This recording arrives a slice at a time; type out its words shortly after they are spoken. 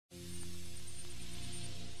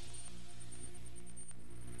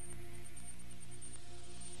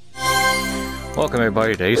Welcome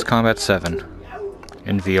everybody to Acecombat 7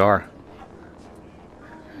 in VR.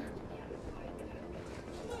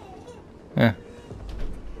 Yeah.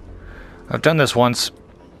 I've done this once.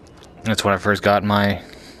 That's when I first got my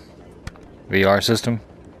VR system.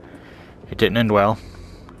 It didn't end well.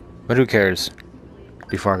 But who cares?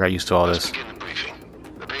 Before I got used to all this.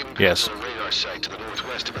 Yes.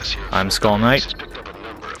 I'm Skull Knight.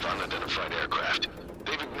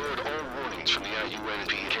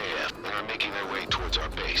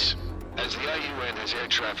 As the IUN has air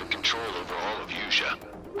traffic control over all of Usha,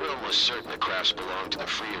 we're almost certain the crafts belong to the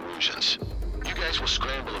Free Erusians. You guys will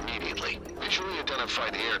scramble immediately, visually identify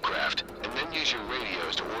the aircraft, and then use your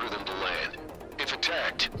radios to order them to land. If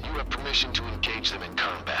attacked, you have permission to engage them in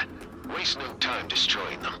combat. Waste no time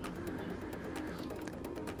destroying them.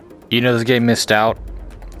 You know, this game missed out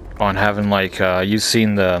on having, like, you've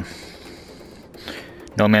seen the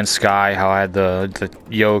No Man's Sky, how I had the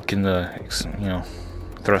yoke and the, you know,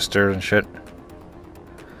 thruster and shit.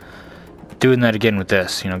 Doing that again with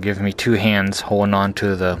this, you know, giving me two hands holding on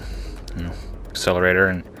to the, you know, accelerator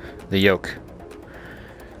and the yoke.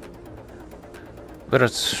 But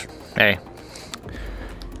it's, hey,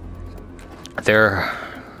 they're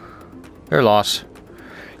lost.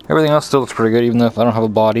 Everything else still looks pretty good, even though if I don't have a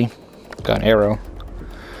body. Got an arrow.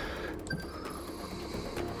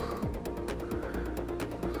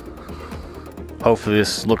 Hopefully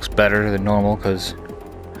this looks better than normal, because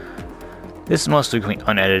this is mostly going to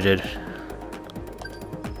be unedited.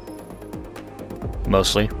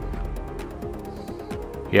 Mostly.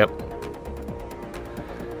 Yep.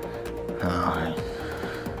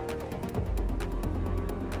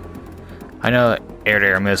 I know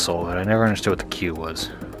air-to-air missile, but I never understood what the Q was.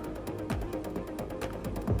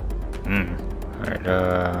 Alright,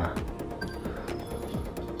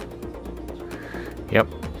 Yep.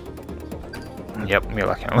 Yep,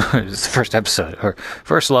 I can't. It's the first episode, or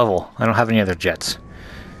first level. I don't have any other jets.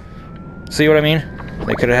 See what I mean?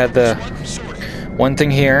 They could have had the one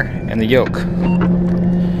thing here and the yoke.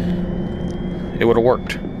 It would have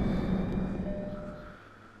worked.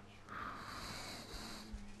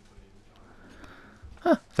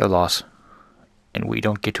 Huh, their loss. And we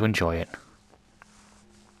don't get to enjoy it.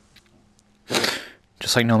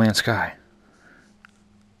 Just like No Man's Sky.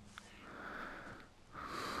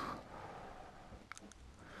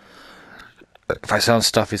 If I sound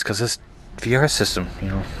stuffy, it's because this VR system, you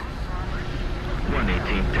know.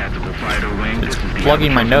 118th Tactical Fighter Wing. It's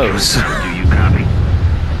plugging my nose. Do you copy?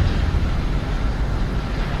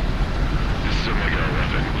 This is Omega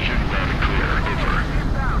 11. Shooting loud and clear. Over.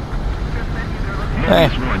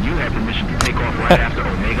 Mobius 1, you have permission to take off right after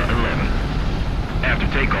Omega 11. After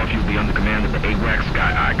takeoff, you'll be under command of the AWACS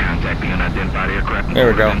Sky Eye. Contact the unidentified aircraft and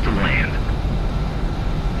order them to land.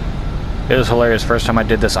 It was hilarious. First time I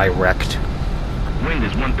did this, I wrecked. Wind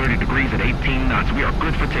is 130 degrees at 18 knots. We are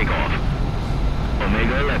good for takeoff.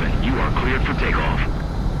 Omega 11, you are cleared for takeoff.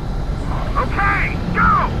 Okay!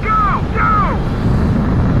 Go! Go! Go!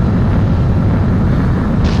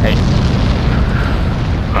 Hey.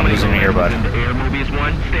 I'm using an earbud. In the air, Mobius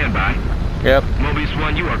 1, stand by. Yep. Mobius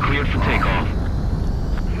 1, you are cleared for takeoff.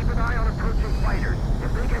 Keep an eye on approaching fighters.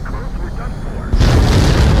 If they get close, we're done for.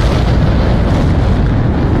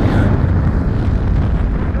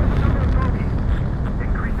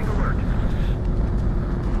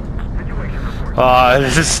 Oh,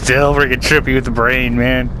 this is still freaking trippy with the brain,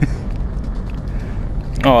 man.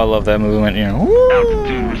 Oh, I love that movement, you know.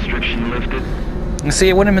 Altitude restriction lifted. See,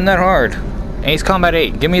 it wouldn't have been that hard. Acecombat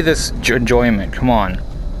 8, give me this enjoyment, come on.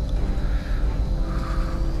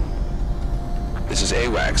 This is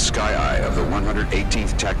AWACS Sky Eye of the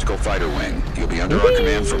 118th Tactical Fighter Wing. You'll be under our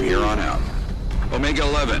command from here on out. Omega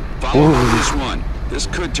 11, follow Mobius 1. This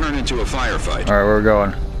could turn into a firefight. Alright, where we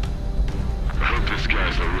going? I hope this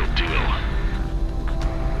guy's the real deal.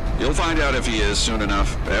 You'll find out if he is soon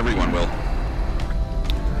enough. Everyone will.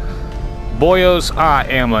 Boyos, I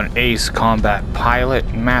am an Acecombat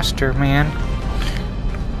pilot master, man.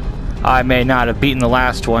 I may not have beaten the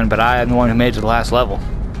last one, but I am the one who made it to the last level.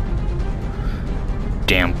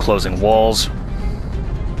 Damn closing walls.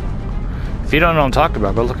 If you don't know what I'm talking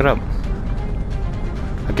about, go look it up.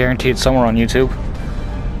 I guarantee it's somewhere on YouTube.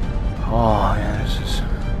 Oh, man,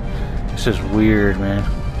 this is weird, man.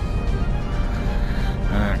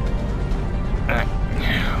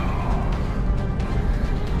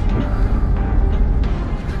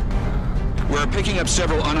 We're picking up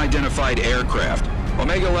several unidentified aircraft.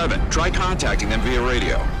 Omega 11, try contacting them via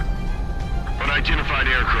radio. Unidentified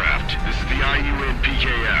aircraft. This is the IUN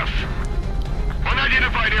PKF.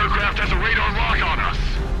 Unidentified aircraft has a radar lock on us.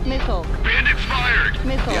 Missile. Bandits fired!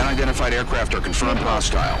 Missile. The unidentified aircraft are confirmed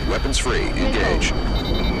hostile. Weapons free. Engage.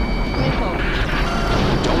 Missile.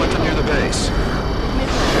 Don't let them near the base.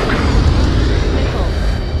 Missile. Missile.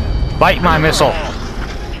 Bite my missile. Missile.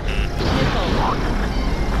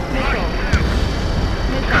 Missile.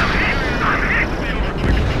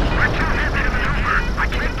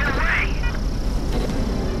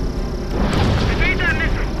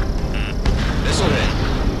 Missile hit.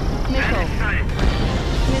 Missile.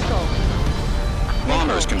 Missile.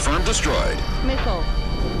 Bombers confirmed destroyed. Missile.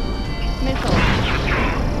 Missile.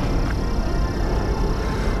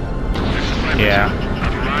 Yeah.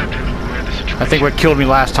 I think what killed me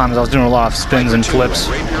last time is I was doing a lot of spins and flips.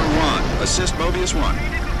 Rapier 1. Assist Mobius 1.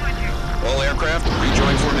 All aircraft,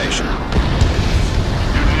 rejoin formation.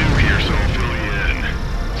 You're new here, so I'll fill you in.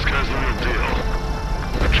 This guy's the real deal.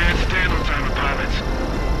 I can't stand on time with pilots.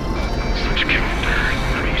 Such a character.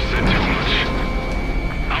 I mean, you said too much.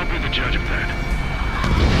 I'll be the judge of that.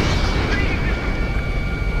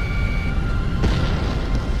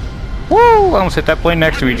 Woo! I almost hit that plane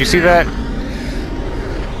next to me. Did you see that?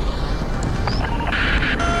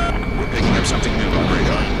 We're picking up something new on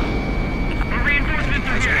radar. Reinforcements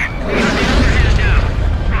are here. We got the other hand down.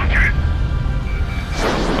 Roger.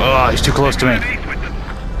 Oh, he's too close to me. Base with them.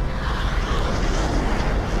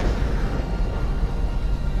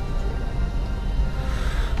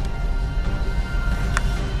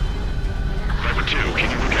 Number 2, can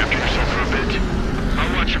you look after yourself for a bit?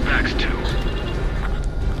 I'll watch your backs too.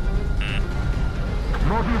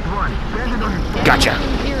 Mobius 1, standing on your Gotcha.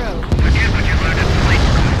 Zero. Forget what you learned at the late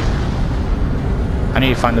school. I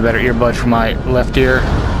need to find the better earbud for my left ear.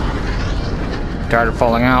 Tired of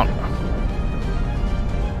falling out.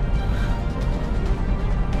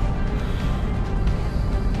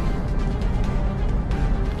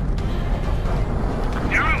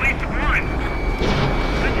 You're at least one.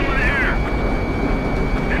 Missile in the air.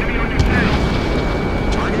 Enemy on your tail.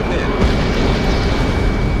 Target hit.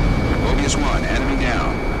 Mobius 1. Enemy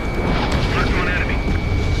down. First one enemy.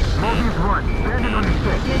 Mobius 1, standing on your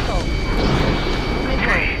stick. Missile.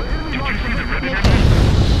 Missile. Did you see the ribbon? Missile.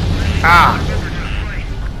 Ah!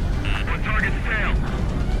 One target's tail.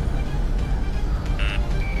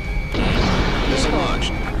 Missile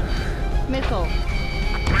launched. Missile.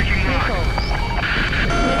 Breaking lock. Missile.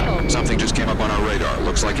 Missile. Something just came up on our radar.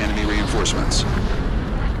 Looks like enemy reinforcements.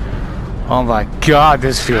 Oh my god,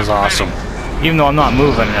 this feels awesome. Even though I'm not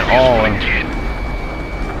moving at all. And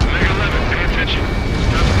Omega 11, pay attention.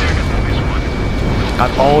 Time to target Mobius 1.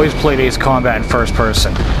 I've always played Acecombat in first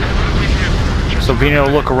person. So being able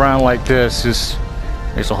to look around like this just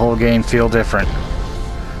makes the whole game feel different.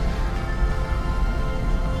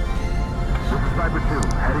 Cyber 2,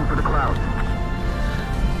 heading for the clouds.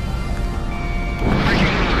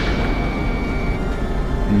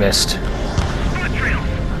 Missed. Foot trails.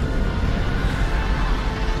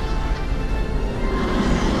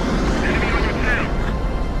 Enemy on your tail.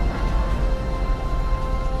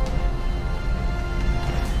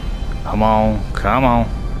 Come on, come on.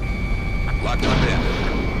 Locked on bandit.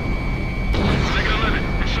 Omega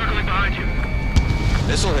 11, we're circling behind you.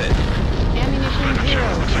 Missile hit. Ammunition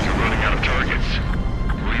zero. Looks like you're running out of targets.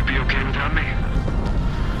 Will you be okay without me?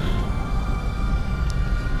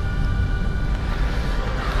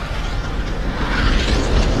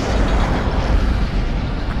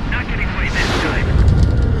 Not getting away this time.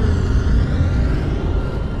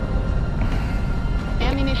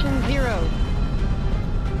 Ammunition zero. We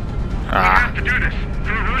Ah, have to do this.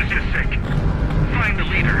 For Russia's sake. Find the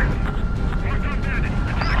leader. Mark on bandit.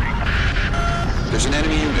 Attacking. There's an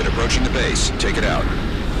enemy unit approaching the base. Take it out. New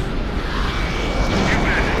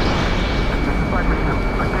bandit. This is Cyber 2.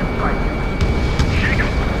 Against sight. Shake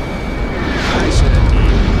him. Nice hit.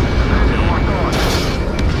 Bandit locked on.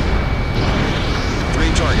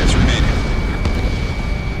 3 targets remaining.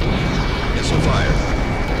 Missile fired.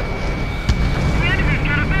 The enemy's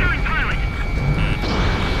got a veteran pilot.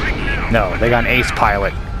 Right now. no, they got an ace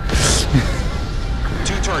pilot.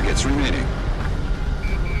 2 targets remaining.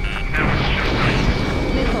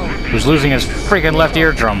 Missile. Who's losing his freaking left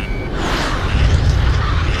eardrum. Enemy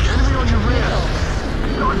on your rear.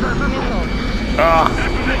 Missile. Ah,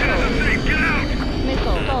 Safe. Get out.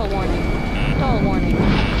 Missile. Stall warning. Stall warning.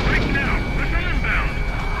 Right now. Missile inbound.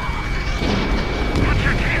 Watch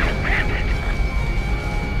your tail, bandit.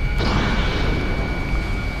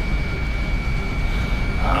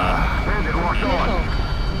 Bandit locked on. Missile.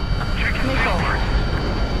 Check his Missile. numbers.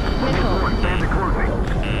 Missile. Bandit closing.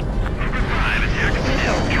 Number 5, attack the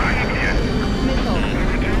tail. Try again. Missile.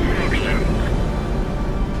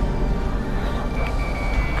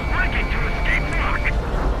 Braking to escape lock.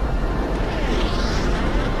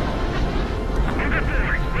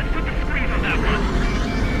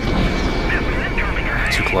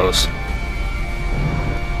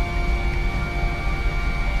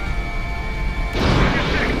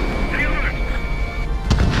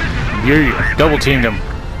 Yeah, double teamed him.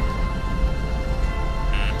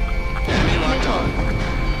 Enemy locked on.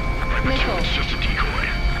 Missile. It's just a decoy.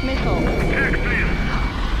 Missile.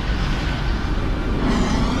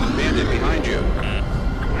 Bandit behind you.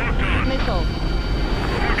 Missile.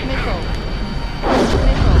 Missile.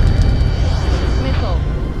 Missile. Missile.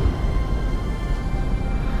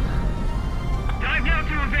 Dive down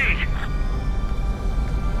to evade.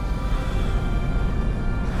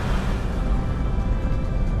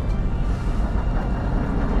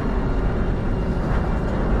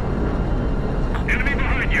 Enemy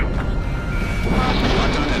behind you.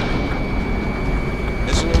 Locked on enemy.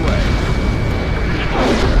 Missile away.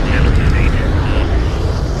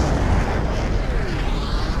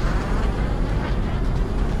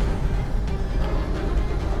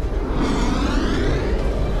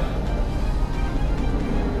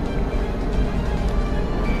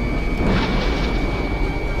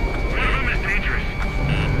 One of them is dangerous.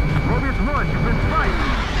 Mobius, run! You've been spiked!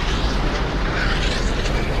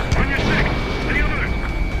 On your six! Any others?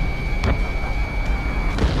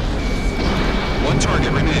 One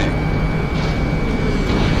target remaining.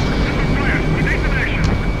 Missile fire! Evasive action!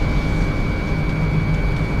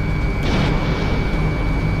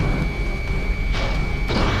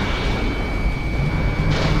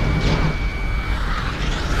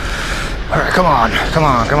 Alright, come on, come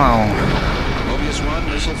on, come on. Mobius 1,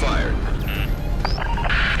 missile fired.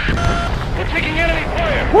 We're taking enemy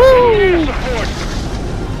fire! Woo! Support!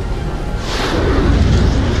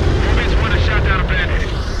 Mobius 1 has shot down a bandit.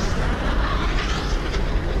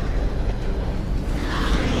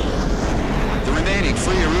 The remaining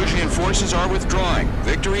Free Erusian forces are withdrawing.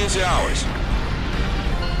 Victory is ours.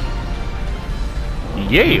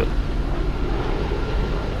 Yeah.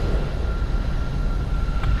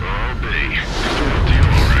 Oh, B. Still deal,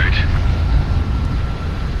 all right.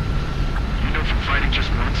 You know from fighting just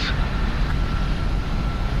once?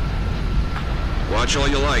 Watch all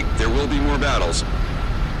you like. There will be more battles.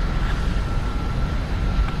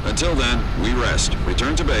 Until then, we rest.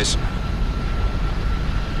 Return to base.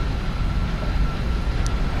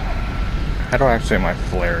 How do I activate my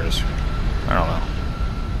flares? I don't know.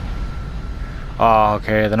 Oh,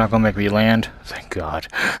 okay, they're not gonna make me land. Thank God.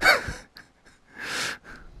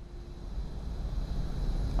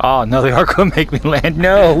 Oh, no, they are gonna make me land.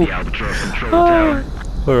 No! The Albatross control tower.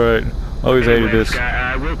 Alright, always hated this.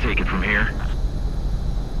 I will take it from here.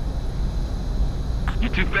 You're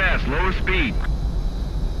too fast. Lower speed.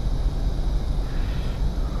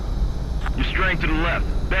 You're straying to the left.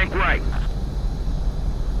 Bank right.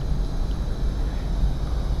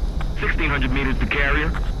 1,600 meters to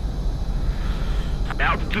carrier.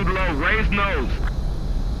 Altitude low. Raise nose.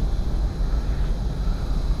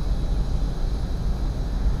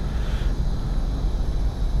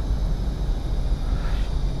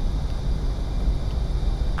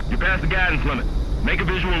 You're past the guidance limit. Make a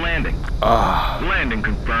visual landing. Landing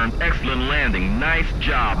confirmed. Excellent landing. Nice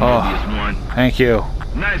job, Mobius 1. Thank you.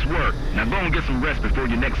 Nice work. Now go and get some rest before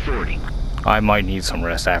your next sortie. I might need some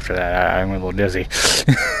rest after that. I'm a little dizzy.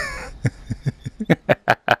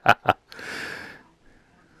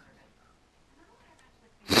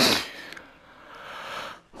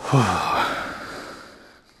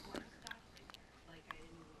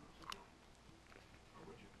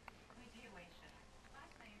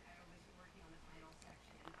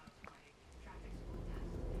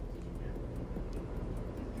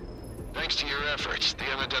 Thanks to your efforts, the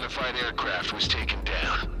unidentified aircraft was taken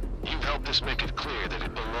down. You've helped us make it clear that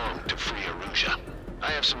it belonged to Free Erusia.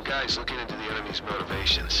 I have some guys looking into the enemy's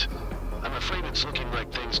motivations. I'm afraid it's looking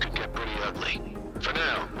like things could get pretty ugly. For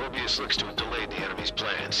now, Mobius looks to have delayed the enemy's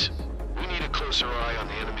plans. We need a closer eye on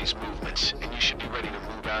the enemy's movements, and you should be ready to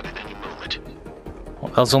move out at any moment.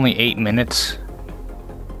 Well, that was only 8 minutes.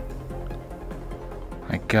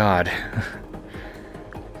 My God.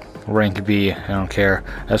 Rank B, I don't care.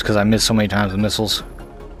 That's because I missed so many times with missiles.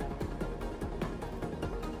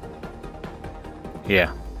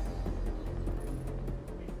 Yeah.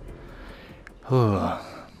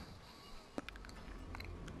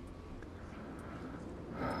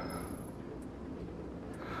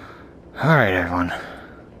 Alright, everyone.